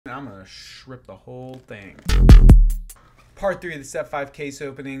I'm gonna shrip the whole thing. Part 3 of the set 5 case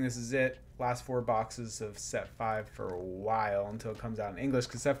opening. This is it. Last 4 boxes of set 5 for a while until it comes out in English,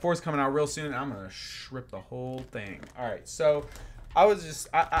 because set 4 is coming out real soon and I'm gonna shrip the whole thing. Alright, so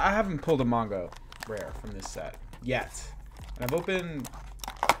I haven't pulled a manga rare from this set yet. And I've opened,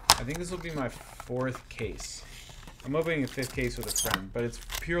 I think this will be my 4th case. I'm opening a 5th case with a friend, but it's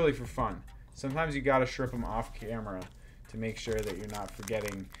purely for fun. Sometimes you gotta strip them off camera to make sure that you're not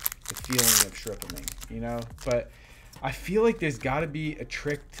forgetting the feeling of stripping, you know? But I feel like there's gotta be a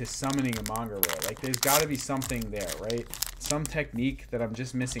trick to summoning a manga rare. Like, there's gotta be something there, right? Some technique that I'm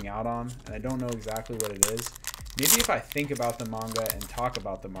just missing out on, and I don't know exactly what it is. Maybe if I think about the manga and talk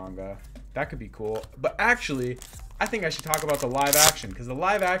about the manga, that could be cool. But actually, I think I should talk about the live action, because the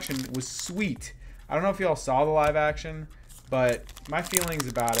live action was sweet. I don't know if y'all saw the live action, but my feelings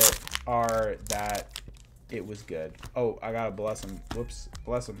about it are that it was good. Oh, I gotta bless him. Whoops,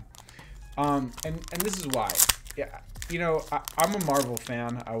 bless him. And this is why. Yeah, you know, I'm a Marvel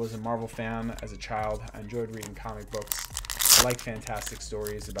fan. I was a Marvel fan as a child. I enjoyed reading comic books. I like fantastic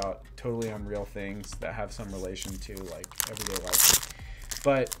stories about totally unreal things that have some relation to like everyday life.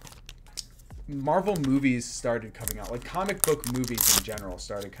 But Marvel movies started coming out, like comic book movies in general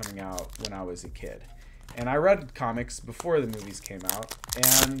started coming out when I was a kid. And I read comics before the movies came out,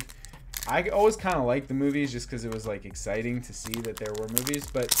 and I always kind of liked the movies just because it was like exciting to see that there were movies.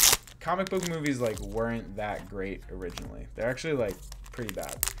 But comic book movies like weren't that great originally. They're actually like pretty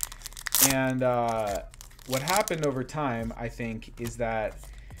bad. And what happened over time, I think, is that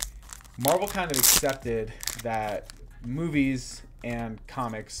Marvel kind of accepted that movies and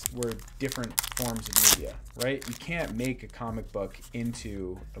comics were different forms of media, right? You can't make a comic book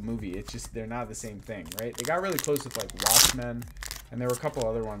into a movie. It's just, they're not the same thing, right? They got really close with like Watchmen, and there were a couple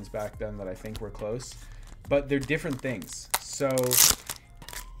other ones back then that I think were close, but they're different things. So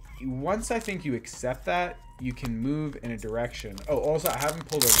once I think you accept that, you can move in a direction. Oh, also, I haven't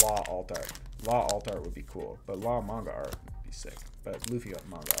pulled a Law alt art. Law alt art would be cool, but Law manga art would be sick. But Luffy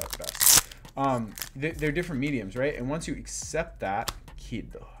manga art best. They're different mediums, right? And once you accept that,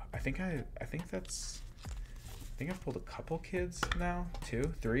 kid, I think I've pulled a couple kids now,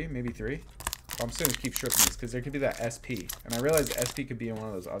 2, 3, maybe 3. Well, I'm still gonna keep stripping these because there could be that SP, and I realize the SP could be in one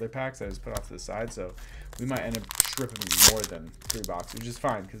of those other packs that I just put off to the side, so we might end up stripping more than 3 boxes, which is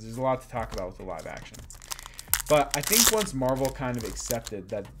fine because there's a lot to talk about with the live action. But I think once Marvel kind of accepted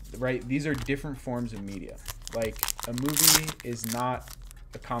that, right, these are different forms of media. Like, a movie is not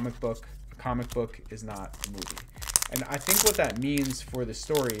a comic book is not a movie. And I think what that means for the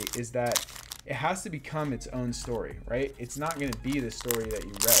story is that it has to become its own story, right? It's not going to be the story that you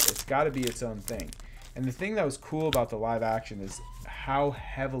read. It's got to be its own thing. And the thing that was cool about the live action is how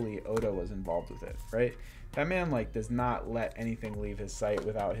heavily Oda was involved with it, right? That man like does not let anything leave his sight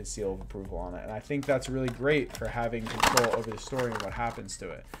without his seal of approval on it. And I think that's really great for having control over the story and what happens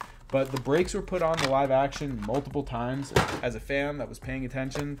to it. But the brakes were put on the live action multiple times. As a fan that was paying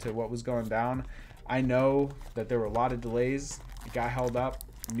attention to what was going down, I know that there were a lot of delays. It got held up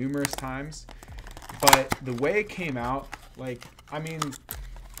numerous times. But the way it came out, like, I mean,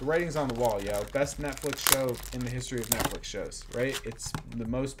 the writing's on the wall, yo. Best Netflix show in the history of Netflix shows, right? It's the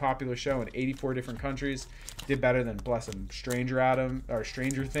most popular show in 84 different countries. Did better than, bless him, Stranger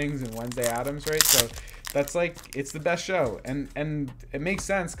Things and Wednesday Addams, right? So that's like, it's the best show, and it makes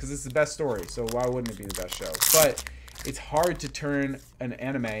sense because it's the best story, so why wouldn't it be the best show? But it's hard to turn an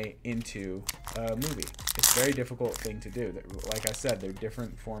anime into a movie. It's a very difficult thing to do. Like I said, they're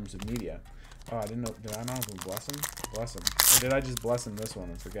different forms of media. Oh, I didn't know. Did I not even bless him? Bless him. Or did I just bless him this one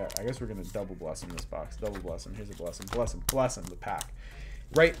and forget? I guess we're gonna double bless him this box. Double bless him. Here's a bless him. Bless him. Bless him. The pack.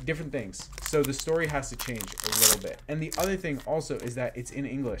 Right? Different things. So the story has to change a little bit. And the other thing also is that it's in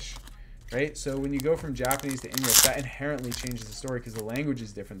English. Right? So when you go from Japanese to English, that inherently changes the story because the language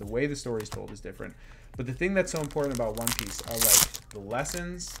is different. The way the story is told is different. But the thing that's so important about One Piece are like the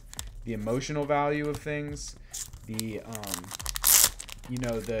lessons, the emotional value of things, the you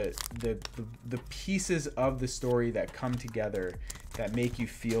know, the pieces of the story that come together that make you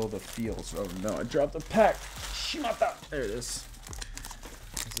feel the feels. Oh no, I dropped the pack. Shimata. There it is.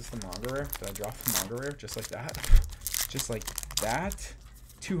 Is this the manga rare? Did I drop the manga rare just like that? Just like that?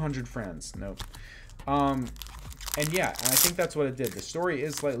 200 friends. Nope. And yeah, and I think that's what it did. The story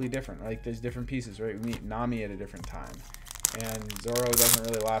is slightly different. Like, there's different pieces, right? We meet Nami at a different time. And Zoro doesn't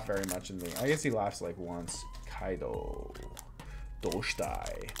really laugh very much in the... I guess he laughs like once. Kaido.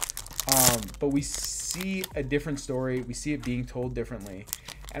 Doshtai. But we see a different story. We see it being told differently.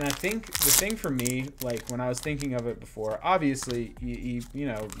 And I think the thing for me, like, when I was thinking of it before, obviously, you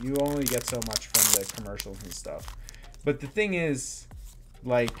know, you only get so much from the commercials and stuff. But the thing is,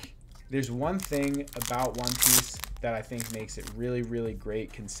 like, there's one thing about One Piece that I think makes it really, really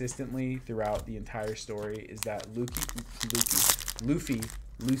great consistently throughout the entire story is that Luffy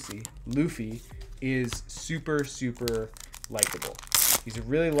is super, super likable. He's a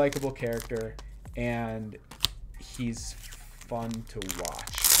really likable character, and he's fun to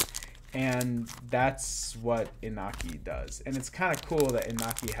watch. And that's what Inaki does. And it's kind of cool that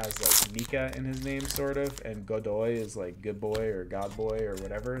Inaki has like Nika in his name, sort of, and Godoy is like good boy or god boy or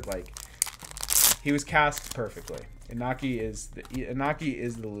whatever. Like, he was cast perfectly. Inaki is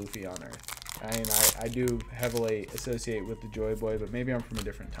the Luffy on Earth. I mean, I do heavily associate with the Joy Boy, but maybe I'm from a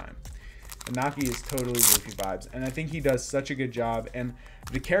different time. Inaki is totally Luffy vibes, and I think he does such a good job. And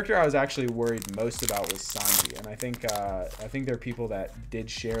the character I was actually worried most about was Sanji, and I think there are people that did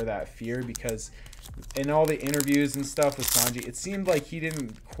share that fear, because in all the interviews and stuff with Sanji, it seemed like he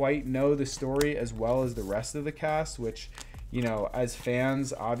didn't quite know the story as well as the rest of the cast, which, you know, as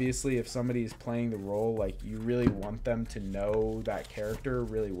fans, obviously, if somebody is playing the role, like, you really want them to know that character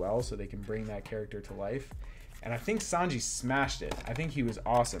really well so they can bring that character to life. And I think Sanji smashed it. I think he was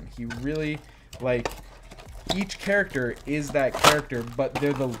awesome. He really, like, each character is that character, but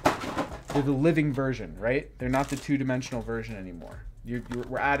they're the living version, right? They're not the two-dimensional version anymore.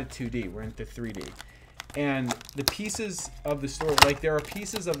 We're out of 2D. We're into 3D. And the pieces of the story, like, there are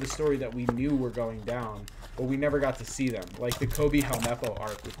pieces of the story that we knew were going down, but we never got to see them. Like the Kobe Helmeppo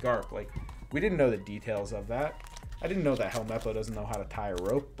arc with Garp. Like, we didn't know the details of that. I didn't know that Helmeppo doesn't know how to tie a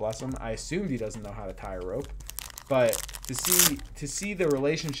rope. Bless him. I assumed he doesn't know how to tie a rope. But to see the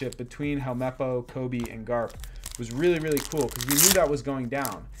relationship between Helmeppo, Kobe, and Garp was really, really cool, because we knew that was going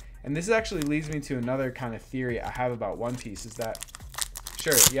down. And this actually leads me to another kind of theory I have about One Piece, is that,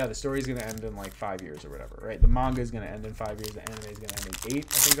 sure, yeah, the story's going to end in like 5 years or whatever, right? The manga is going to end in 5 years. The anime is going to end in 8.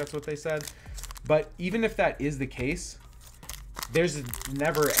 I think that's what they said. But even if that is the case, there's a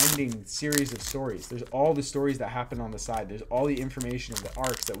never-ending series of stories. There's all the stories that happen on the side. There's all the information of the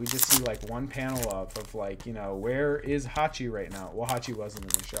arcs that we just see like one panel of like, you know, where is Hachi right now? Well, Hachi wasn't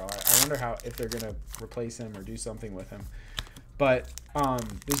in the show. I wonder if they're going to replace him or do something with him. But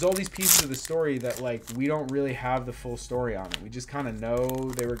there's all these pieces of the story that, like, we don't really have the full story on it. We just kind of know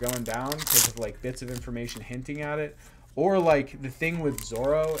they were going down because of like bits of information hinting at it. Or like the thing with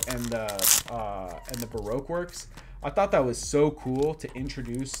Zoro and the Baroque works. I thought that was so cool to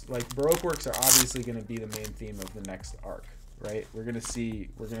introduce. Like, Baroque works are obviously going to be the main theme of the next arc, right? We're gonna see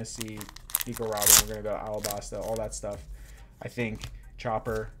Nico Robin. We're gonna go to Alabasta, all that stuff. I think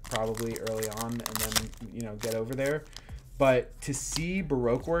Chopper probably early on, and then, you know, get over there. But to see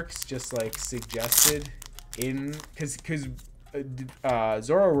Baroque works just like suggested in, because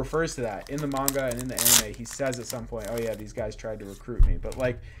Zoro refers to that in the manga and in the anime. He says at some point, "Oh yeah, these guys tried to recruit me." But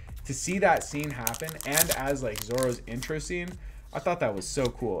like, to see that scene happen, and as like Zoro's intro scene, I thought that was so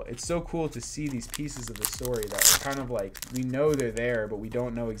cool. It's so cool to see these pieces of the story that are kind of like, we know they're there, but we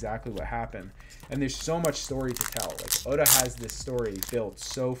don't know exactly what happened. And there's so much story to tell. Like, Oda has this story built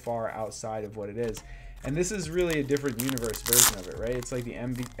so far outside of what it is. And this is really a different universe version of it, right? It's like the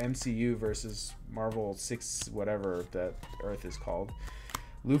MCU versus Marvel 6, whatever that Earth is called.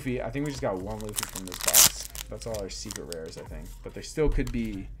 Luffy, I think we just got one Luffy from this box. That's all our secret rares, I think. But there still could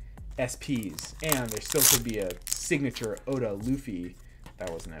be SPs, and there still could be a signature Oda Luffy.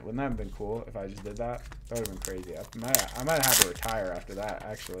 That wasn't it. Wouldn't that have been cool if I just did that? That would have been crazy. I might have had to retire after that,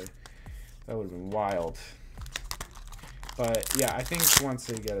 actually. That would have been wild. But yeah, I think once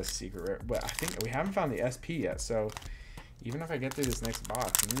they get a secret rare, but I think we haven't found the SP yet, so even if I get through this next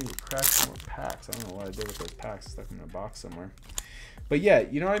box, I need to crack some more packs. I don't know what I did with those packs. Stuck them in a box somewhere. But yeah,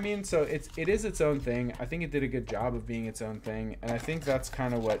 you know what I mean? So it is its own thing. I think it did a good job of being its own thing, and I think that's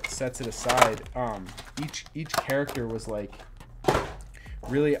kind of what sets it aside. Each character was like,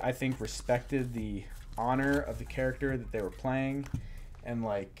 really, I think, respected the honor of the character that they were playing, and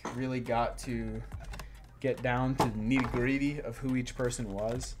like really got to get down to the nitty-gritty of who each person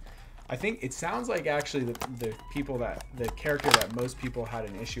was. I think it sounds like actually the character that most people had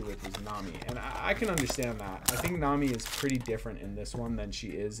an issue with was Nami, and I can understand that. I think Nami is pretty different in this one than she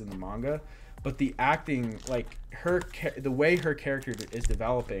is in the manga, but the acting, like the way her character is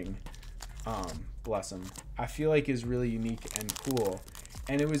developing, bless him, I feel like is really unique and cool.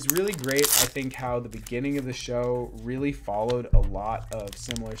 And it was really great, I think, how the beginning of the show really followed a lot of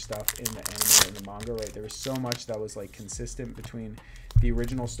similar stuff in the anime and the manga, right? There was so much that was like consistent between the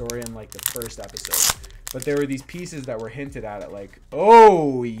original story and like the first episode. But there were these pieces that were hinted at it, like,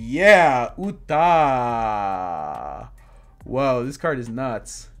 oh yeah, Uta. Whoa, this card is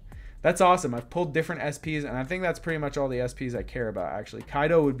nuts. That's awesome. I've pulled different SPs, and I think that's pretty much all the SPs I care about, actually.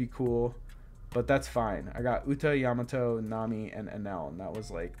 Kaido would be cool. but that's fine. I got Uta, Yamato, Nami, and Enel, and that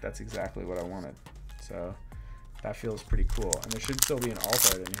was like, that's exactly what I wanted. So that feels pretty cool. And there should still be an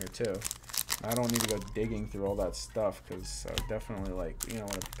alt art in here too. I don't need to go digging through all that stuff because I would definitely like, you know,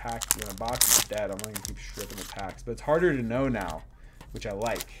 when a box is dead, I'm not gonna keep stripping the packs. But it's harder to know now, which I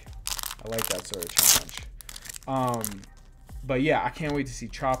like. I like that sort of challenge. But yeah, I can't wait to see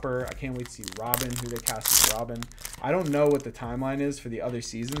Chopper. I can't wait to see Robin, who they cast as Robin. I don't know what the timeline is for the other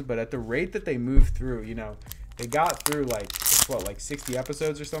seasons, but at the rate that they move through, you know, they got through like, what, like 60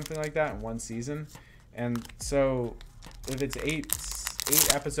 episodes or something like that in one season. And so if it's eight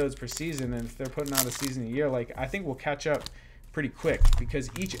episodes per season, and if they're putting out a season a year, like, I think we'll catch up pretty quick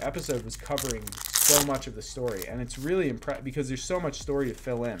because each episode was covering so much of the story, and it's really impressive because there's so much story to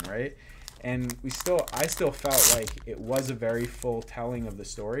fill in, right? And I still felt like it was a very full telling of the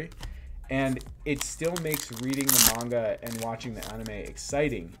story, and it still makes reading the manga and watching the anime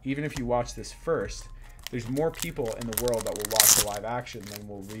exciting. Even if you watch this first, there's more people in the world that will watch the live action than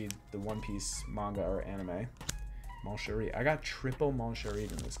will read the One Piece manga or anime. Moncherie. I got triple Moncherie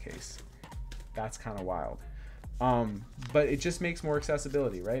in this case. That's kind of wild. But it just makes more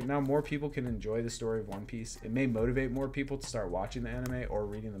accessibility, right? Now more people can enjoy the story of One Piece. It may motivate more people to start watching the anime or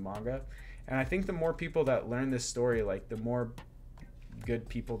reading the manga. And I think the more people that learn this story, like, the more good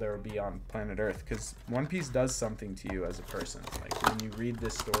people there will be on planet Earth, because One Piece does something to you as a person. Like, when you read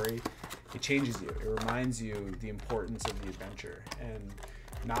this story, it changes you. It reminds you the importance of the adventure and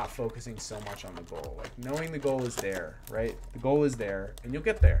not focusing so much on the goal. Like, knowing the goal is there, right? The goal is there, and you'll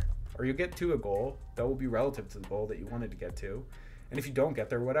get there. Or you'll get to a goal that will be relative to the goal that you wanted to get to. And if you don't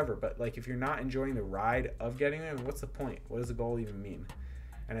get there, whatever. But, like, if you're not enjoying the ride of getting there, what's the point? What does the goal even mean?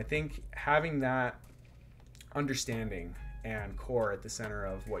 And I think having that understanding and core at the center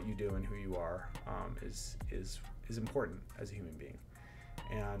of what you do and who you are is important as a human being.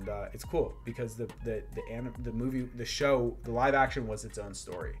 And it's cool because the movie, the show, the live action was its own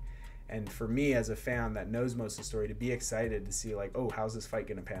story. And for me as a fan that knows most of the story, to be excited to see, like, oh, how's this fight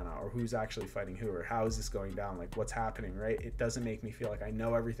gonna pan out, or who's actually fighting who, or how is this going down, like, what's happening, right? It doesn't make me feel like I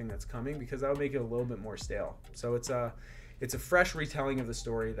know everything that's coming, because that would make it a little bit more stale. So it's a fresh retelling of the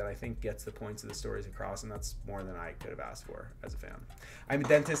story that I think gets the points of the stories across, and that's more than I could have asked for as a fan. I'm a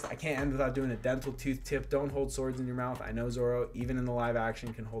dentist. I can't end without doing a dental tooth tip. Don't hold swords in your mouth. I know Zoro, even in the live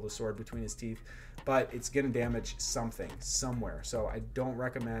action, can hold a sword between his teeth, but it's going to damage something somewhere. So I don't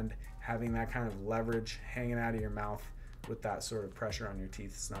recommend having that kind of leverage hanging out of your mouth with that sort of pressure on your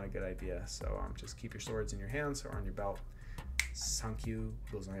teeth. It's not a good idea. So just keep your swords in your hands or on your belt. Sankyu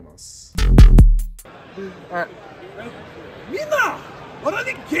gozaimasu. All right. みんな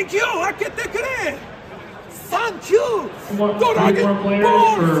俺に元気を分けてくれサンキュードラゴンボ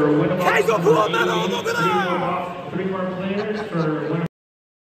ール海賊王なの僕だ